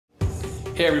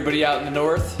Hey everybody out in the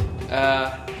north.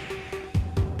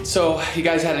 So you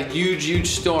guys had a huge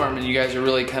storm and you guys are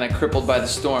really kind of crippled by the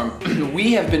storm.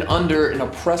 We have been under an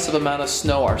oppressive amount of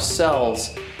snow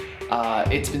ourselves.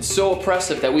 It's been so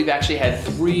oppressive that we've actually had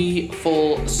 3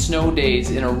 full snow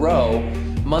days in a row,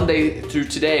 Monday through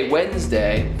today,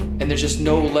 Wednesday, and there's just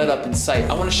no let up in sight.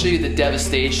 I want to show you the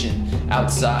devastation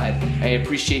outside. I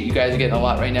appreciate you guys are getting a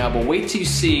lot right now, but wait till you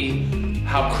see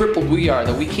how crippled we are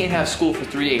that we can't have school for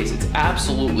 3 days. It's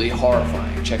absolutely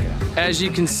horrifying. Check it out. As you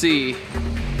can see,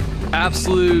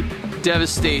 absolute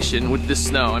devastation with the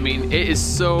snow. I mean, it is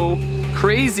so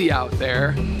crazy out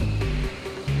there.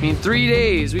 I mean, 3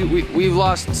 days, we've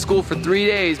lost school for 3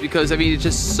 days because, I mean, it's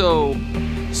just so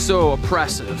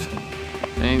oppressive.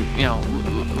 I mean, you know,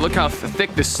 look how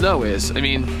thick this snow is. I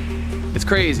mean, it's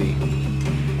crazy.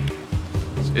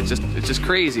 It's just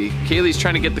crazy. Kaylee's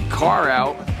trying to get the car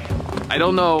out. I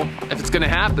don't know if it's gonna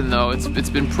happen though. It's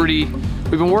been pretty,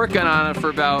 we've been working on it for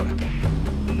about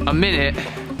a minute,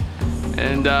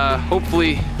 and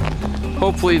hopefully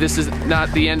this is not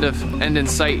the end in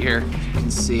sight here. You can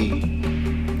see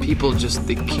people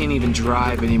they can't even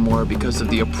drive anymore because of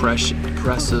the oppressive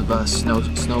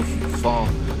snowfall.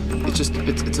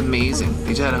 It's amazing.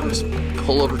 You just had to just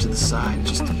pull over to the side.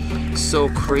 Just so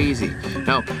crazy.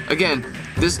 Now again,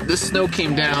 this snow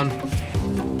came down.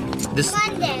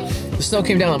 The snow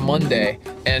came down on Monday,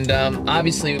 and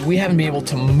obviously we haven't been able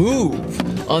to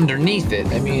move underneath it.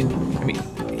 I mean,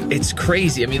 it's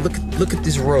crazy. I mean, look at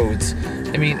these roads.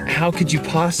 I mean, how can you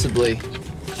possibly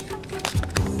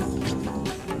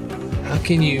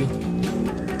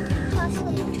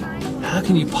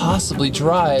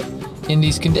drive in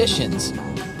these conditions?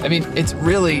 I mean, it's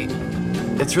really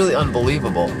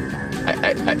unbelievable.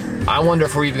 I wonder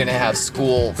if we're even gonna have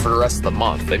school for the rest of the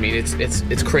month. I mean,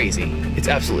 it's crazy. It's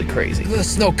absolutely crazy. Look at the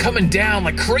snow coming down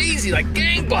like crazy, like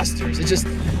gangbusters. It's just,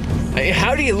 I mean,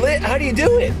 how do you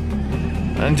do it?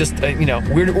 I'm just, you know,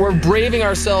 we're braving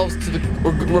ourselves to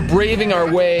we're braving our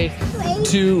way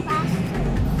to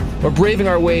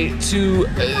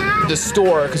the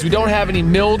store because we don't have any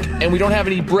milk and we don't have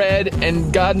any bread,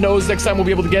 and God knows next time we'll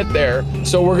be able to get there.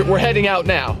 So we're heading out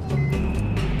now.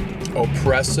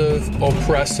 Oppressive. Oh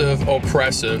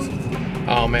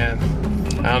man,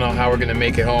 I don't know how we're gonna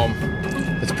make it home.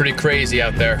 It's pretty crazy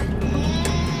out there.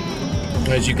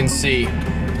 As you can see,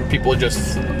 people are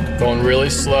just going really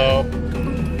slow,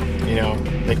 you know,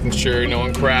 making sure no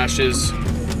one crashes.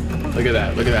 Look at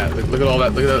that, look at all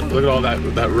that, look at all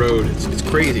that road. It's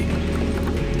crazy.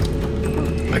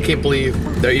 I can't believe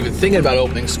they're even thinking about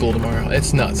opening school tomorrow.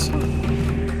 It's nuts.